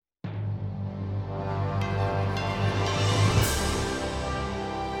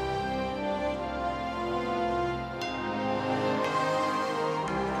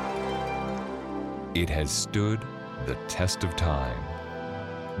It has stood the test of time.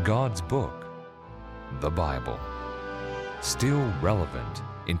 God's book, the Bible, still relevant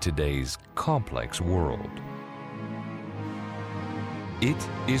in today's complex world. It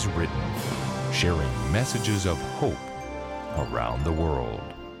is written, sharing messages of hope around the world.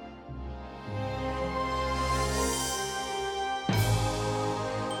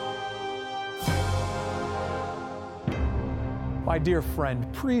 My dear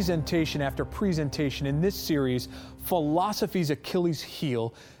friend, presentation after presentation in this series, Philosophy's Achilles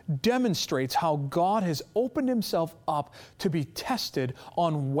Heel, demonstrates how God has opened himself up to be tested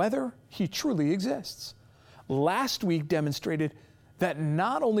on whether he truly exists. Last week demonstrated that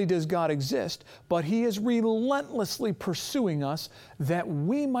not only does God exist, but he is relentlessly pursuing us that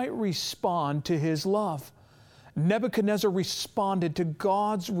we might respond to his love. Nebuchadnezzar responded to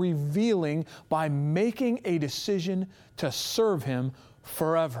God's revealing by making a decision to serve him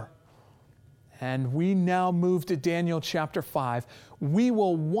forever. And we now move to Daniel chapter 5. We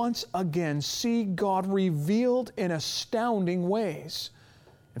will once again see God revealed in astounding ways.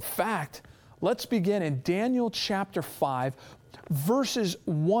 In fact, let's begin in Daniel chapter 5, verses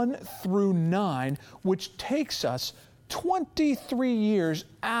 1 through 9, which takes us 23 years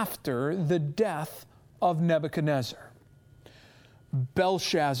after the death of Nebuchadnezzar.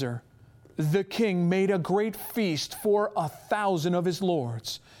 Belshazzar, the king, made a great feast for 1,000 of his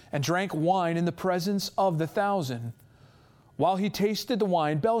lords, and drank wine in the presence of the 1,000. While he tasted the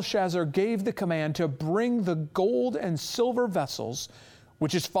wine, Belshazzar gave the command to bring the gold and silver vessels,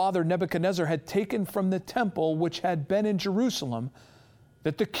 which his father Nebuchadnezzar had taken from the temple which had been in Jerusalem,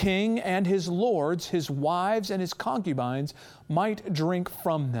 that the king and his lords, his wives and his concubines, might drink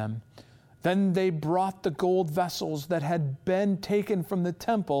from them. Then they brought the gold vessels that had been taken from the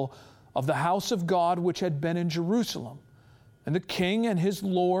temple of the house of God which had been in Jerusalem. And the king and his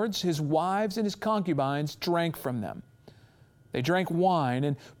lords, his wives and his concubines drank from them. They drank wine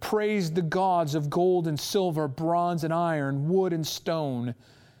and praised the gods of gold and silver, bronze and iron, wood and stone.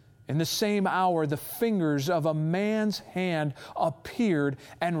 In the same hour, the fingers of a man's hand appeared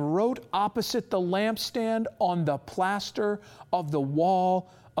and wrote opposite the lampstand on the plaster of the wall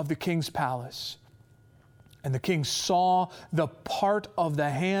of the king's palace. And the king saw the part of the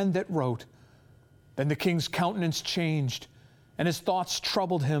hand that wrote. Then the king's countenance changed, and his thoughts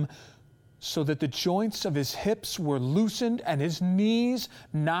troubled him, so that the joints of his hips were loosened and his knees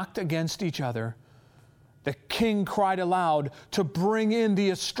knocked against each other. The king cried aloud to bring in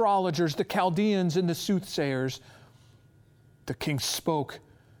the astrologers, the Chaldeans, and the soothsayers. The king spoke,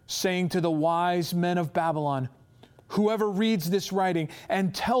 saying to the wise men of Babylon, "Whoever reads this writing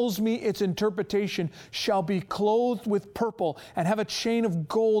and tells me its interpretation shall be clothed with purple and have a chain of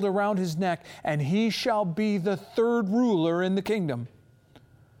gold around his neck, and he shall be the third ruler in the kingdom."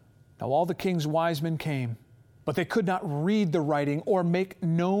 Now all the king's wise men came, but they could not read the writing or make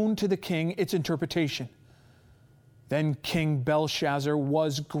known to the king its interpretation. Then King Belshazzar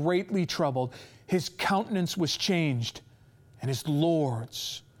was greatly troubled. His countenance was changed, and his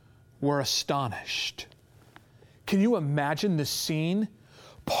lords were astonished. Can you imagine the scene?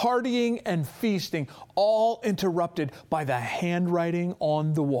 Partying and feasting, all interrupted by the handwriting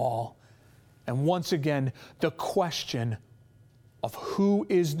on the wall. And once again, the question of who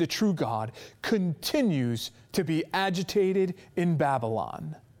is the true God continues to be agitated in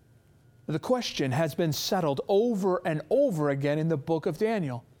Babylon. The question has been settled over and over again in the book of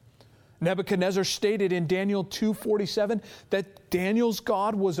Daniel. Nebuchadnezzar stated in Daniel 2:47 that Daniel's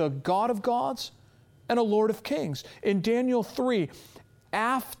God was a God of gods and a Lord of kings. In Daniel 3,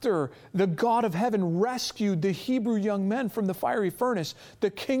 after the God of heaven rescued the Hebrew young men from the fiery furnace, the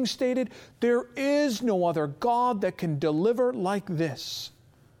king stated, "There is no other God that can deliver like this."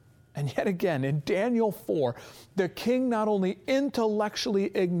 And yet again, in Daniel 4, the king not only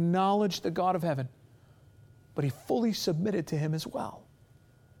intellectually acknowledged the God of heaven, but he fully submitted to him as well.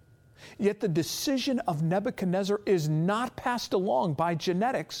 Yet the decision of Nebuchadnezzar is not passed along by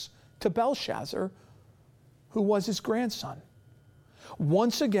genetics to Belshazzar, who was his grandson.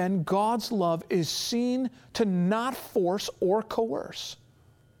 Once again, God's love is seen to not force or coerce.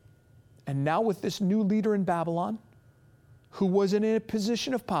 And now with this new leader in Babylon, who was in a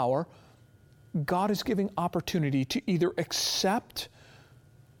position of power, God is giving opportunity to either accept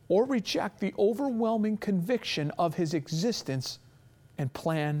or reject the overwhelming conviction of his existence and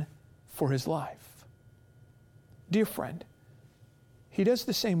plan for his life. Dear friend, he does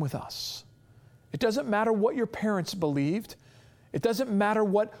the same with us. It doesn't matter what your parents believed. It doesn't matter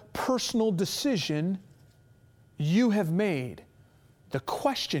what personal decision you have made. The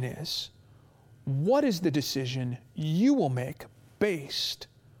question is, what is the decision you will make based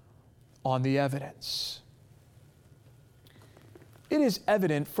on the evidence. It is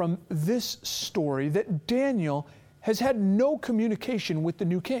evident from this story that Daniel has had no communication with the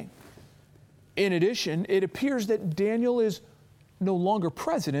new king. In addition, it appears that Daniel is no longer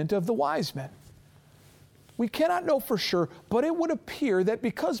president of the wise men. We cannot know for sure, but it would appear that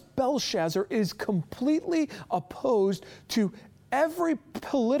because Belshazzar is completely opposed to every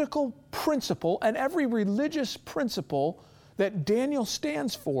political principle and every religious principle that Daniel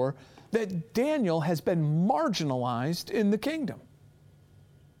stands for, that Daniel has been marginalized in the kingdom.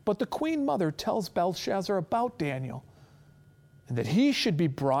 But the Queen Mother tells Belshazzar about Daniel and that he should be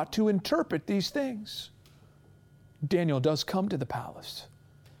brought to interpret these things. Daniel does come to the palace,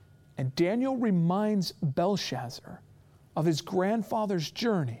 and Daniel reminds Belshazzar of his grandfather's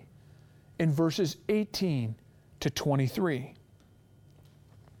journey in verses 18 to 23.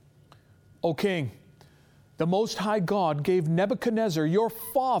 O king, the Most High God gave Nebuchadnezzar, your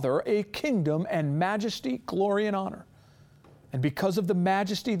father, a kingdom and majesty, glory, and honor. And because of the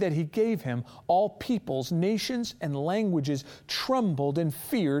majesty that he gave him, all peoples, nations, and languages trembled and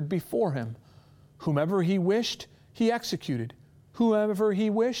feared before him. Whomever he wished, he executed. Whomever he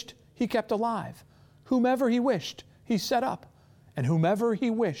wished, he kept alive. Whomever he wished, he set up. And whomever he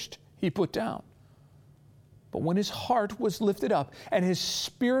wished, he put down. But when his heart was lifted up and his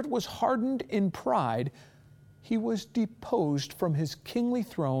spirit was hardened in pride, he was deposed from his kingly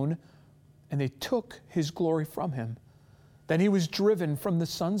throne, and they took his glory from him. Then he was driven from the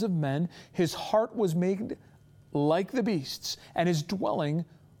sons of men. His heart was made like the beasts, and his dwelling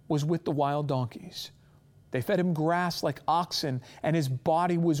was with the wild donkeys. They fed him grass like oxen, and his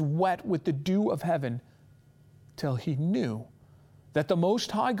body was wet with the dew of heaven, till he knew that the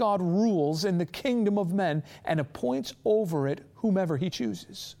Most High God rules in the kingdom of men and appoints over it whomever he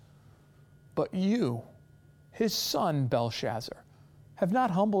chooses. But you, his son Belshazzar, have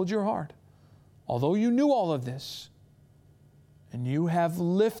not humbled your heart, although you knew all of this. And you have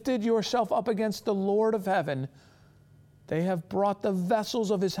lifted yourself up against the Lord of heaven. They have brought the vessels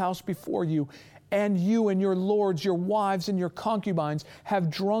of his house before you, and you and your lords, your wives, and your concubines have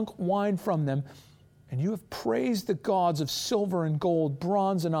drunk wine from them. And you have praised the gods of silver and gold,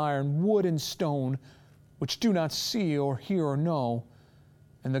 bronze and iron, wood and stone, which do not see or hear or know.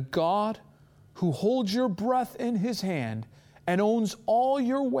 And the God who holds your breath in his hand and owns all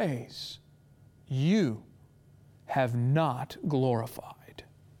your ways, you have not glorified.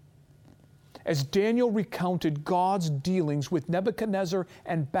 As Daniel recounted God's dealings with Nebuchadnezzar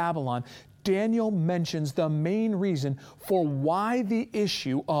and Babylon, Daniel mentions the main reason for why the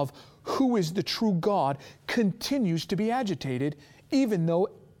issue of who is the true God continues to be agitated, even though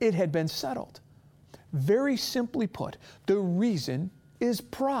it had been settled. Very simply put, the reason is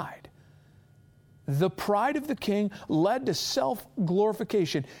pride. The pride of the king led to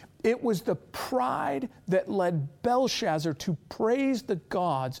self-glorification. It was the pride that led Belshazzar to praise the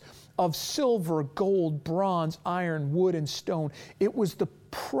gods of silver, gold, bronze, iron, wood, and stone. It was the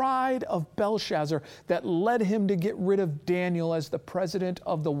pride of Belshazzar that led him to get rid of Daniel as the president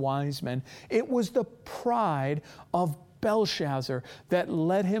of the wise men. It was the pride of Belshazzar that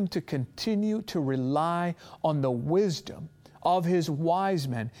led him to continue to rely on the wisdom of his wise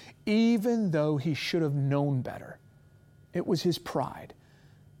men, even though he should have known better. It was his pride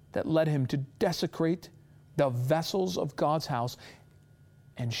that led him to desecrate the vessels of God's house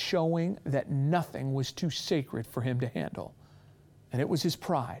and showing that nothing was too sacred for him to handle. And it was his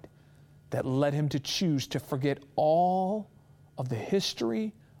pride that led him to choose to forget all of the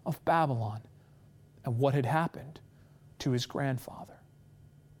history of Babylon and what had happened to his grandfather.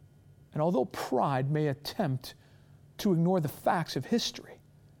 And although pride may attempt to ignore the facts of history,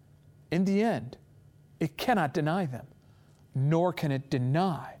 in the end, it cannot deny them, nor can it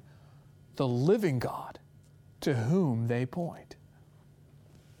deny the living God to whom they point.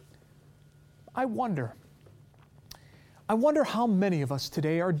 I wonder how many of us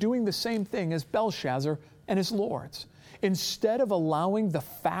today are doing the same thing as Belshazzar and his lords. Instead of allowing the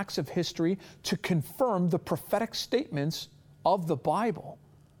facts of history to confirm the prophetic statements of the Bible,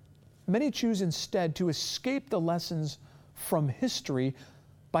 many choose instead to escape the lessons from history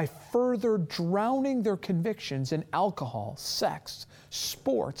by further drowning their convictions in alcohol, sex,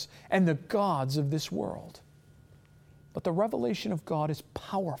 sports, and the gods of this world. But the revelation of God is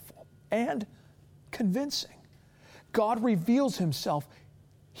powerful and convincing. God reveals himself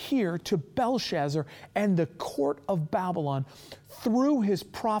here to Belshazzar and the court of Babylon through his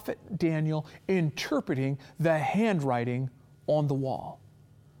prophet Daniel interpreting the handwriting on the wall.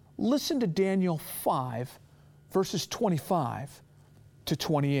 Listen to Daniel 5, verses 25 to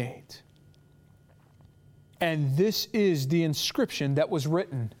 28. And this is the inscription that was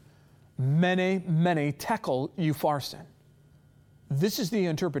written: Mene, mene, tekel, upharsin. This is the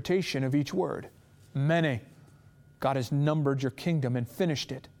interpretation of each word. Mene, God has numbered your kingdom and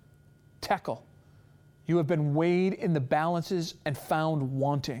finished it. Tekel, you have been weighed in the balances and found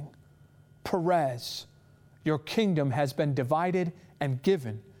wanting. Perez, your kingdom has been divided and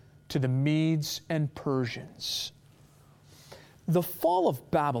given to the Medes and Persians. The fall of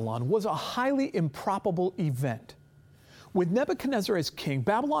Babylon was a highly improbable event. With Nebuchadnezzar as king,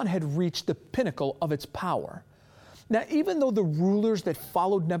 Babylon had reached the pinnacle of its power. Now, even though the rulers that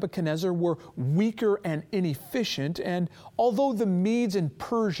followed Nebuchadnezzar were weaker and inefficient, and although the Medes and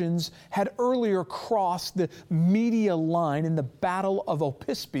Persians had earlier crossed the Media line in the Battle of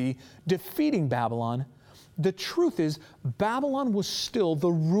Opispi, defeating Babylon, the truth is Babylon was still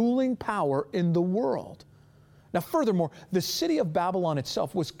the ruling power in the world. Now, furthermore, the city of Babylon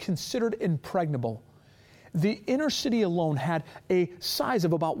itself was considered impregnable. The inner city alone had a size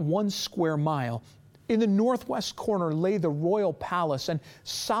of about 1 square mile. In the northwest corner lay the royal palace, and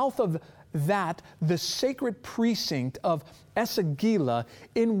south of that, the sacred precinct of Esagila,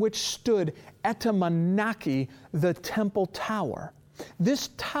 in which stood Etamanaki, the temple tower. This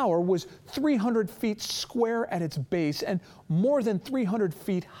tower was 300 feet square at its base and more than 300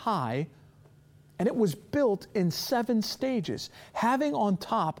 feet high, and it was built in 7 stages, having on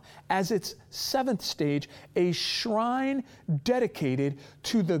top, as its 7th stage, a shrine dedicated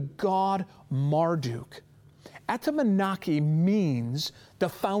to the god Marduk. Etamanaki means the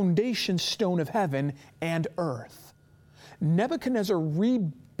foundation stone of heaven and earth. Nebuchadnezzar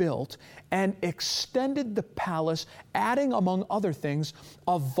rebuilt and extended the palace, adding, among other things,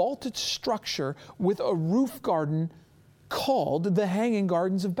 a vaulted structure with a roof garden called the Hanging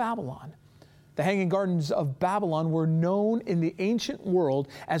Gardens of Babylon. The Hanging Gardens of Babylon were known in the ancient world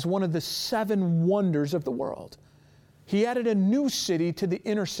as one of the 7 wonders of the world. He added a new city to the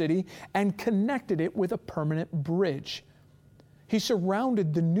inner city and connected it with a permanent bridge. He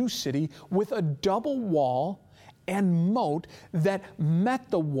surrounded the new city with a double wall and moat that met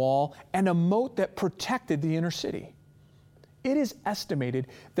the wall and a moat that protected the inner city. It is estimated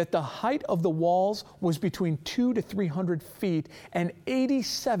that the height of the walls was between 200 to 300 feet and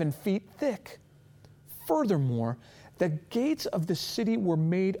 87 feet thick. Furthermore, the gates of the city were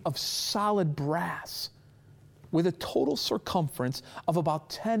made of solid brass, with a total circumference of about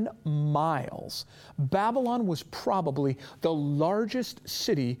 10 miles. Babylon was probably the largest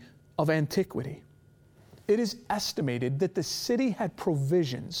city of antiquity. It is estimated that the city had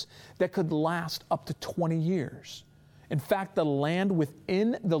provisions that could last up to 20 years. In fact, the land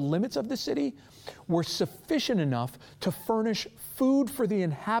within the limits of the city were sufficient enough to furnish food for the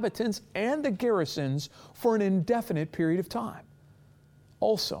inhabitants and the garrisons for an indefinite period of time.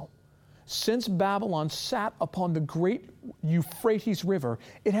 Also, since Babylon sat upon the great Euphrates River,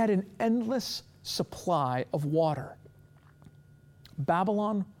 it had an endless supply of water.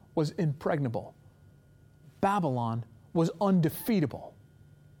 Babylon was impregnable. Babylon was undefeatable.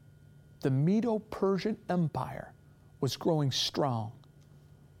 The Medo-Persian Empire was growing strong,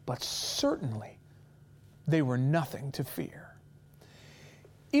 but certainly they were nothing to fear.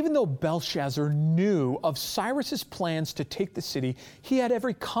 Even though Belshazzar knew of Cyrus's plans to take the city, he had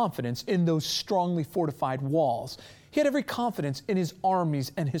every confidence in those strongly fortified walls. He had every confidence in his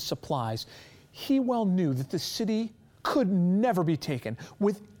armies and his supplies. He well knew that the city could never be taken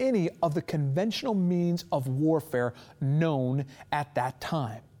with any of the conventional means of warfare known at that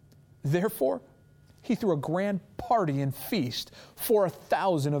time. Therefore, he threw a grand party and feast for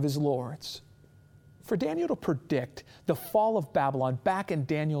 1,000 of his lords. For Daniel to predict the fall of Babylon back in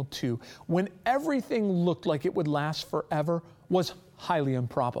Daniel 2, when everything looked like it would last forever, was highly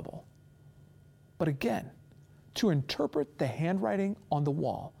improbable. But again, to interpret the handwriting on the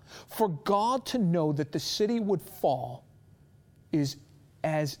wall, for God to know that the city would fall, is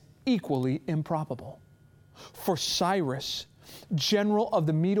as equally improbable. For Cyrus, general of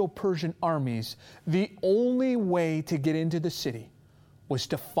the Medo-Persian armies, the only way to get into the city was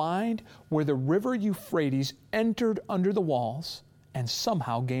to find where the river Euphrates entered under the walls and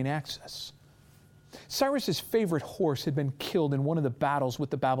somehow gain access. Cyrus's favorite horse had been killed in one of the battles with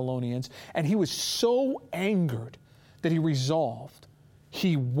the Babylonians, and he was so angered that he resolved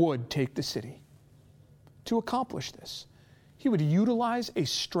he would take the city. To accomplish this, he would utilize a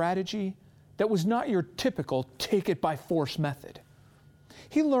strategy that was not your typical take-it-by-force method.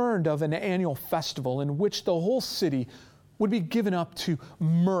 He learned of an annual festival in which the whole city would be given up to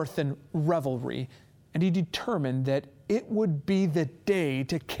mirth and revelry, and he determined that it would be the day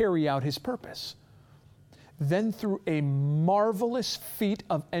to carry out his purpose. Then, through a marvelous feat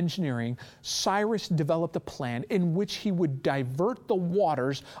of engineering, Cyrus developed a plan in which he would divert the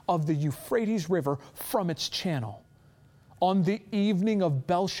waters of the Euphrates River from its channel. On the evening of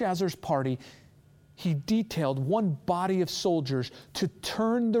Belshazzar's party, he detailed one body of soldiers to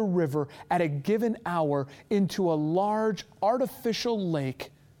turn the river at a given hour into a large artificial lake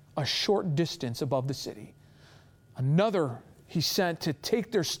a short distance above the city. Another he sent to take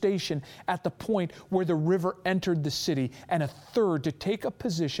their station at the point where the river entered the city, and a third to take a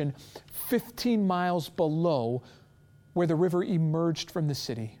position 15 miles below where the river emerged from the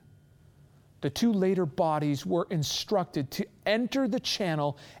city. The two later bodies were instructed to enter the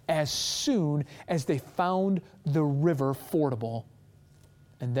channel as soon as they found the river fordable,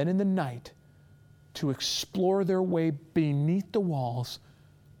 and then in the night to explore their way beneath the walls,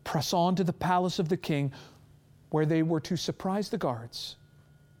 press on to the palace of the king, where they were to surprise the guards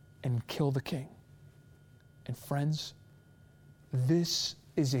and kill the king. And friends, this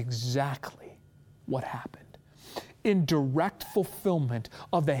is exactly what happened. In direct fulfillment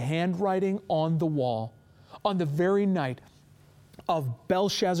of the handwriting on the wall, on the very night of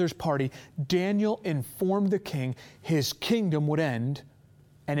Belshazzar's party, Daniel informed the king his kingdom would end,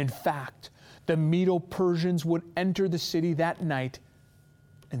 and in fact, the Medo-Persians would enter the city that night,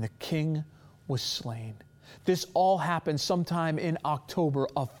 and the king was slain. This all happened sometime in October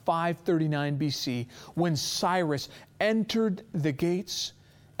of 539 BC, when Cyrus entered the gates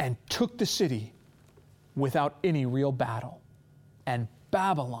and took the city without any real battle. And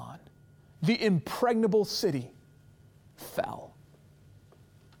Babylon, the impregnable city, fell.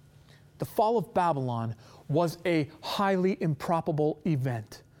 The fall of Babylon was a highly improbable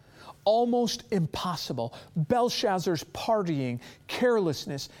event. Almost impossible. Belshazzar's partying,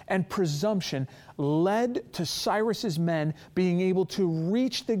 carelessness, and presumption led to Cyrus's men being able to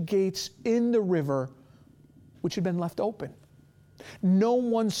reach the gates in the river, which had been left open. No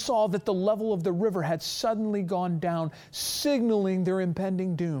one saw that the level of the river had suddenly gone down, signaling their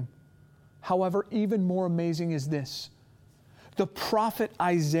impending doom. However, even more amazing is this. The prophet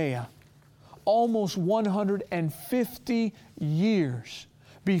Isaiah, almost 150 years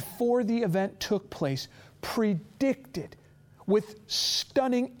before the event took place, predicted with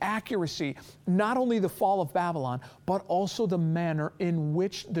stunning accuracy not only the fall of Babylon, but also the manner in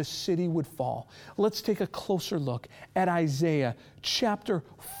which the city would fall. Let's take a closer look at Isaiah chapter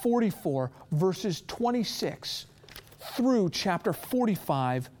 44, verses 26 through chapter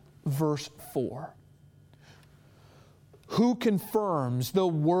 45, verse 4. Who confirms the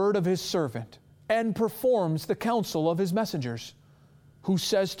word of his servant and performs the counsel of his messengers? Who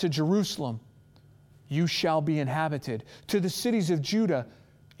says to Jerusalem, you shall be inhabited, to the cities of Judah,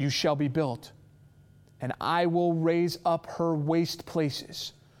 you shall be built, and I will raise up her waste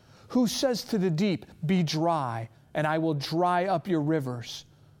places. Who says to the deep, be dry, and I will dry up your rivers?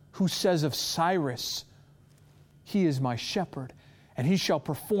 Who says of Cyrus, he is my shepherd, and he shall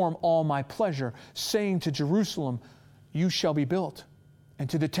perform all my pleasure, saying to Jerusalem, you shall be built, and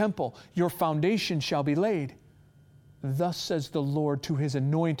to the temple, your foundation shall be laid. Thus says the Lord to his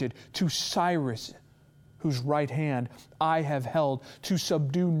anointed, to Cyrus, whose right hand I have held, to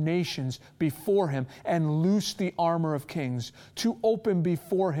subdue nations before him and loose the armor of kings, to open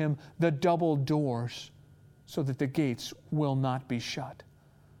before him the double doors, so that the gates will not be shut.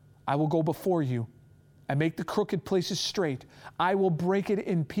 I will go before you and make the crooked places straight. I will break it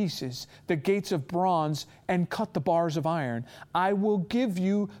in pieces, the gates of bronze, and cut the bars of iron. I will give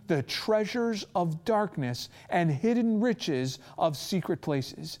you the treasures of darkness and hidden riches of secret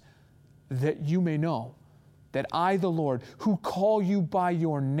places, that you may know that I, the Lord, who call you by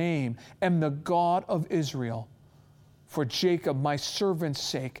your name, am the God of Israel. For Jacob, my servant's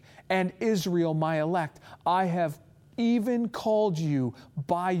sake, and Israel, my elect, I have even called you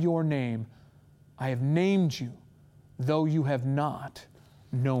by your name. I have named you, though you have not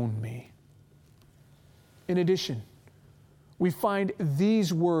known me. In addition, we find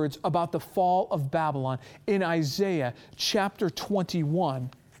these words about the fall of Babylon in Isaiah chapter 21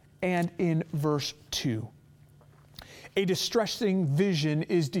 and in verse 2. A distressing vision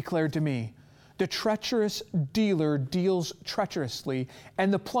is declared to me. The treacherous dealer deals treacherously,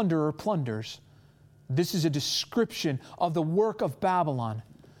 and the plunderer plunders. This is a description of the work of Babylon.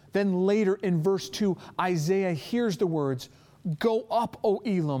 Then later in verse 2, Isaiah hears the words, go up, O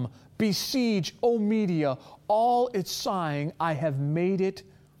Elam, besiege, O Media, all its sighing, I have made it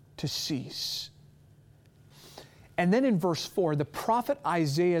to cease. And then in verse 4, the prophet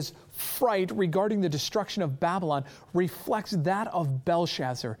Isaiah's fright regarding the destruction of Babylon reflects that of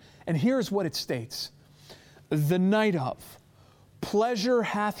Belshazzar. And here's what it states. The night of, Pleasure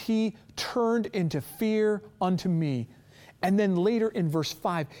hath he turned into fear unto me. And then later in verse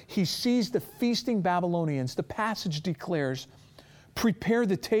 5, he sees the feasting Babylonians. The passage declares, prepare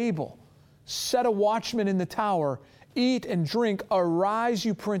the table, set a watchman in the tower, eat and drink, arise,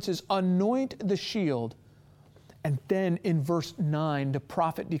 you princes, anoint the shield. And then in verse 9, the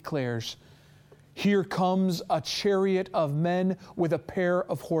prophet declares, here comes a chariot of men with a pair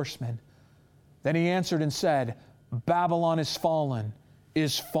of horsemen. Then he answered and said, Babylon is fallen,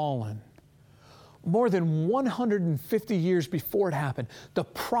 is fallen. More than 150 years before it happened, the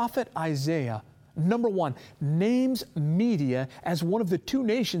prophet Isaiah, number one, names Media as one of the two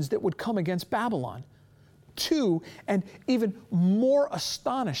nations that would come against Babylon. Two, and even more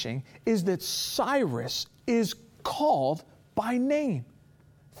astonishing, is that Cyrus is called by name.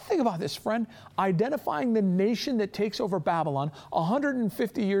 Think about this, friend. Identifying the nation that takes over Babylon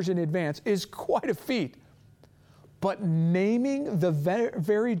 150 years in advance is quite a feat. But naming the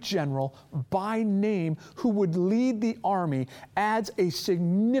very general by name who would lead the army adds a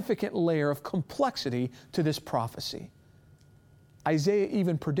significant layer of complexity to this prophecy. Isaiah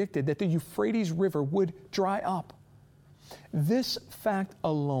even predicted that the Euphrates River would dry up. This fact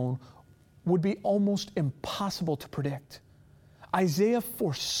alone would be almost impossible to predict. Isaiah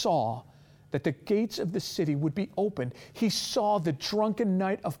foresaw that the gates of the city would be opened. He saw the drunken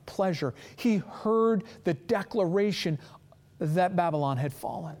night of pleasure. He heard the declaration that Babylon had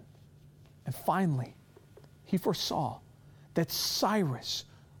fallen. And finally, he foresaw that Cyrus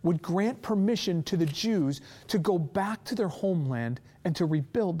would grant permission to the Jews to go back to their homeland and to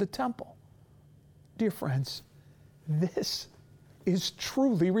rebuild the temple. Dear friends, this is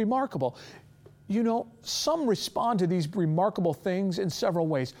truly remarkable. You know, some respond to these remarkable things in several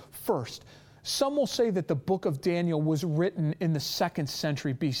ways. First, some will say that the book of Daniel was written in the 2nd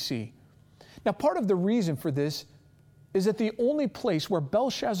century BC. Now, part of the reason for this is that the only place where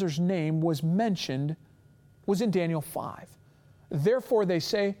Belshazzar's name was mentioned was in Daniel 5. Therefore, they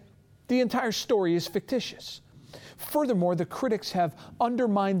say the entire story is fictitious. Furthermore, the critics have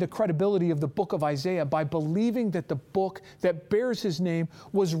undermined the credibility of the book of Isaiah by believing that the book that bears his name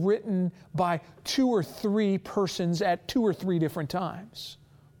was written by 2 or 3 persons at 2 or 3 different times.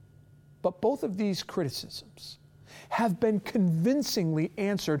 But both of these criticisms have been convincingly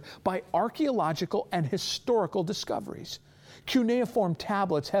answered by archaeological and historical discoveries. Cuneiform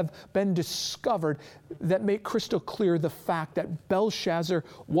tablets have been discovered that make crystal clear the fact that Belshazzar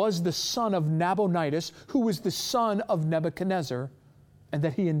was the son of Nabonidus, who was the son of Nebuchadnezzar, and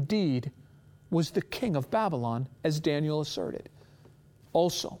that he indeed was the king of Babylon, as Daniel asserted.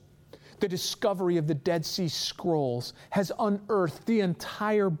 Also, the discovery of the Dead Sea Scrolls has unearthed the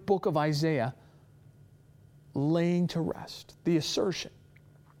entire book of Isaiah, laying to rest the assertion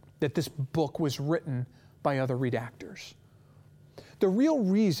that this book was written by other redactors. The real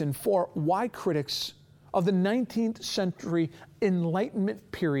reason for why critics of the 19th century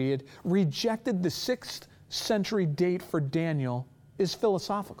Enlightenment period rejected the 6th century date for Daniel is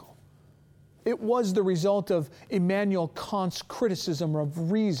philosophical. It was the result of Immanuel Kant's criticism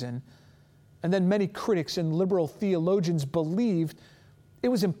of reason, and then many critics and liberal theologians believed it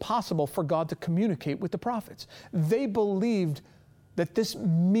was impossible for God to communicate with the prophets. They believed that this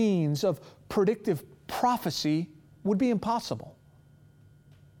means of predictive prophecy would be impossible.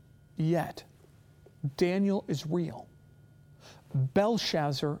 Yet, Daniel is real.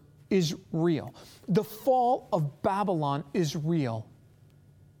 Belshazzar is real. The fall of Babylon is real.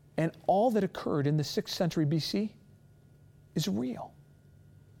 And all that occurred in the 6th century BC is real.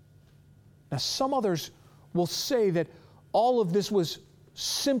 Now, some others will say that all of this was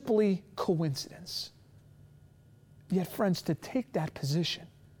simply coincidence. Yet, friends, to take that position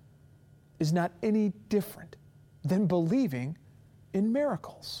is not any different than believing in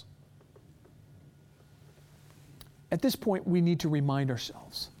miracles. At this point, we need to remind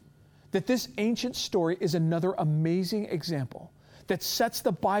ourselves that this ancient story is another amazing example that sets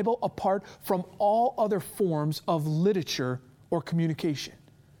the Bible apart from all other forms of literature or communication.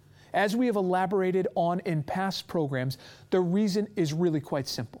 As we have elaborated on in past programs, the reason is really quite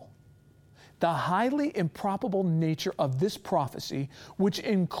simple. The highly improbable nature of this prophecy, which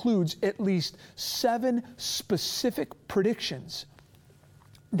includes at least 7 specific predictions,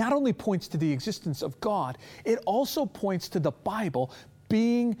 not only points to the existence of God, it also points to the Bible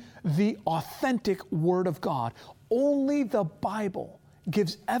being the authentic Word of God. Only the Bible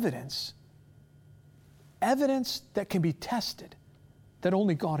gives evidence that can be tested, that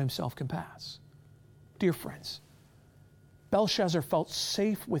only God Himself can pass. Dear friends, Belshazzar felt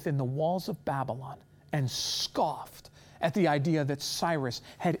safe within the walls of Babylon and scoffed at the idea that Cyrus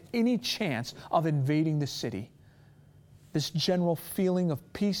had any chance of invading the city. this general feeling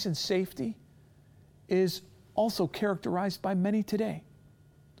of peace and safety is also characterized by many today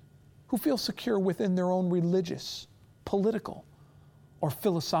who feel secure within their own religious, political, or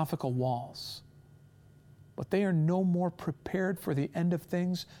philosophical walls. But they are no more prepared for the end of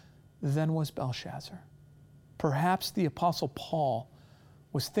things than was Belshazzar. Perhaps the Apostle Paul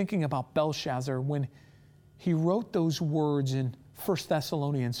was thinking about Belshazzar when he wrote those words in 1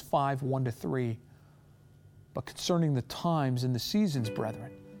 Thessalonians 5, 1-3. But concerning the times and the seasons,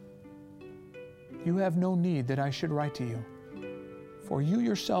 brethren, you have no need that I should write to you, for you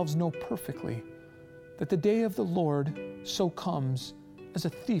yourselves know perfectly that the day of the Lord so comes as a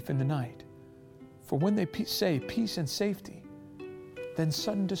thief in the night. For when they say peace and safety, then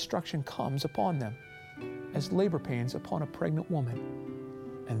sudden destruction comes upon them, as labor pains upon a pregnant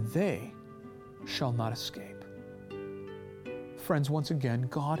woman, and they shall not escape. Friends, once again,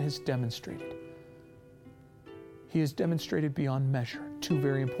 God has demonstrated. He has demonstrated beyond measure two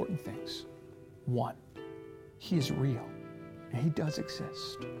very important things. One, He is real, and He does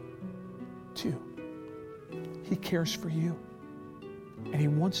exist. Two, He cares for you, and He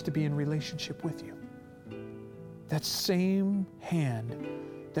wants to be in relationship with you. That same hand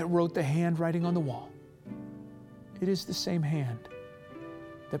that wrote the handwriting on the wall, it is the same hand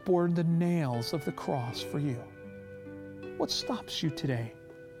that bore the nails of the cross for you. What stops you today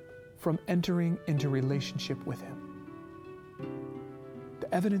from entering into relationship with Him?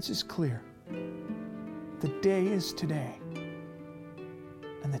 The evidence is clear. The day is today,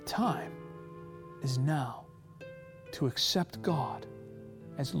 and the time is now to accept God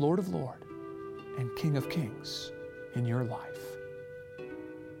as Lord of Lords and King of Kings in your life.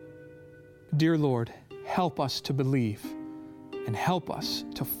 Dear Lord, help us to believe and help us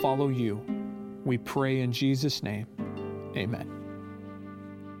to follow you. We pray in Jesus' name. Amen.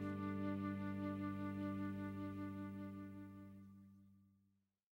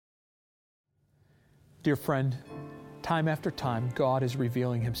 Dear friend, time after time, God is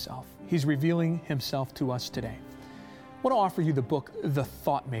revealing Himself. He's revealing Himself to us today. I want to offer you the book, The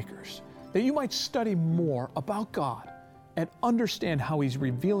Thought Makers, that you might study more about God and understand how He's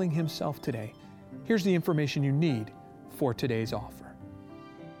revealing Himself today. Here's the information you need for today's offer.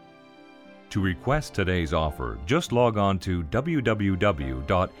 To request today's offer, just log on to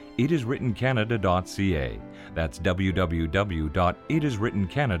www.itiswrittencanada.ca. That's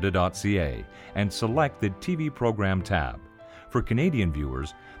www.itiswrittencanada.ca and select the TV program tab. For Canadian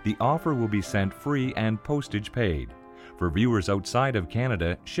viewers, the offer will be sent free and postage paid. For viewers outside of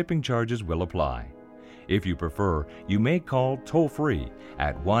Canada, shipping charges will apply. If you prefer, you may call toll-free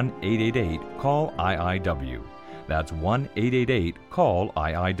at 1-888-CALL-IIW. That's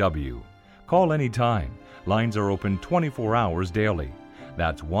 1-888-CALL-IIW. Call anytime. Lines are open 24 hours daily.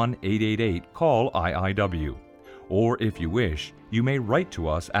 That's 1-888-CALL-IIW. Or if you wish, you may write to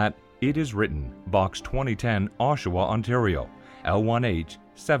us at It Is Written, Box 2010, Oshawa, Ontario, L1H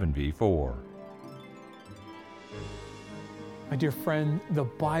 7V4. My dear friend, the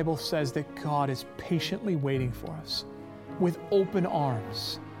Bible says that God is patiently waiting for us. With open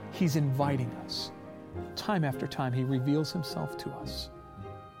arms, He's inviting us. Time after time, He reveals Himself to us.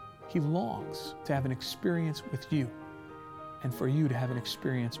 He longs to have an experience with you and for you to have an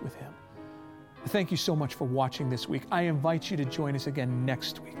experience with Him. Thank you so much for watching this week. I invite you to join us again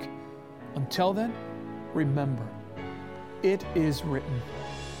next week. Until then, remember, it is written,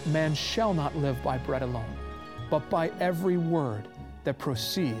 man shall not live by bread alone, but by every word that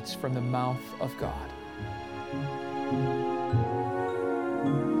proceeds from the mouth of God.